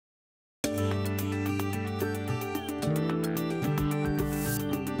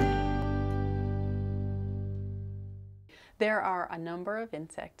There are a number of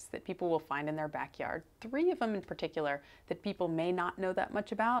insects that people will find in their backyard. 3 of them in particular that people may not know that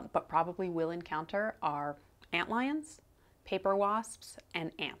much about, but probably will encounter are antlions, paper wasps,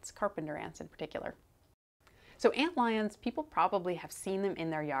 and ants, carpenter ants in particular. So antlions, people probably have seen them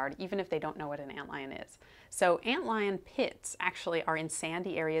in their yard, even if they don't know what an antlion is. So antlion pits actually are in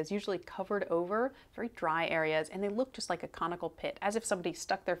sandy areas, usually covered over, very dry areas, and they look just like a conical pit, as if somebody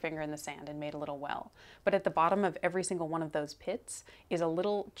stuck their finger in the sand and made a little well. But at the bottom of every single one of those pits is a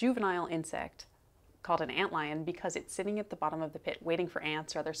little juvenile insect called an antlion, because it's sitting at the bottom of the pit waiting for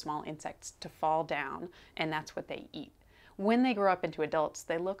ants or other small insects to fall down, and that's what they eat. When they grow up into adults,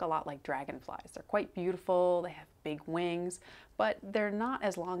 they look a lot like dragonflies. They're quite beautiful, they have big wings, but they're not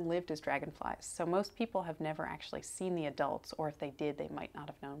as long-lived as dragonflies. So most people have never actually seen the adults, or if they did, they might not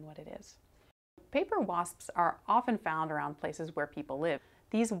have known what it is. Paper wasps are often found around places where people live.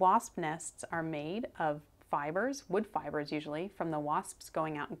 These wasp nests are made of fibers, wood fibers usually, from the wasps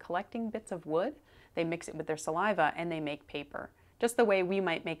going out and collecting bits of wood. They mix it with their saliva and they make paper. Just the way we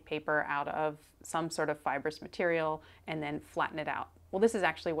might make paper out of some sort of fibrous material and then flatten it out. Well, this is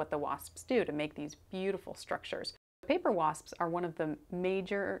actually what the wasps do to make these beautiful structures. Paper wasps are one of the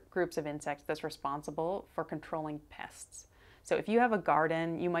major groups of insects that's responsible for controlling pests. So if you have a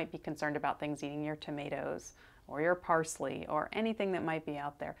garden, you might be concerned about things eating your tomatoes or your parsley or anything that might be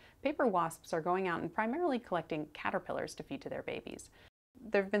out there. Paper wasps are going out and primarily collecting caterpillars to feed to their babies.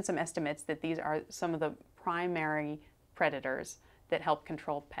 There have been some estimates that these are some of the primary predators that help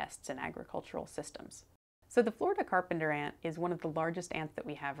control pests in agricultural systems. So the Florida carpenter ant is one of the largest ants that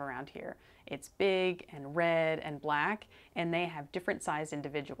we have around here. It's big and red and black, and they have different sized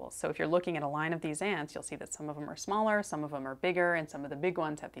individuals. So if you're looking at a line of these ants, you'll see that some of them are smaller, some of them are bigger, and some of the big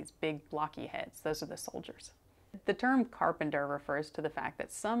ones have these big blocky heads. Those are the soldiers. The term carpenter refers to the fact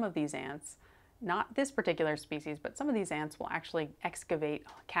that some of these ants, not this particular species, but some of these ants will actually excavate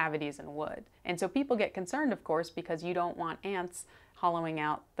cavities in wood. And so people get concerned, of course, because you don't want ants hollowing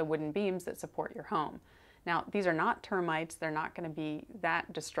out the wooden beams that support your home. Now, these are not termites. They're not going to be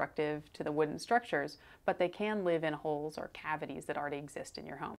that destructive to the wooden structures, but they can live in holes or cavities that already exist in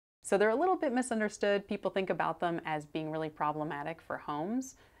your home. So they're a little bit misunderstood. People think about them as being really problematic for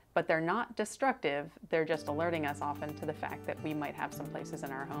homes, but they're not destructive. They're just alerting us often to the fact that we might have some places in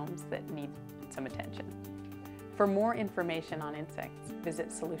our homes that need some attention. For more information on insects,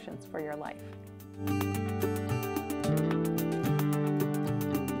 visit Solutions for Your Life.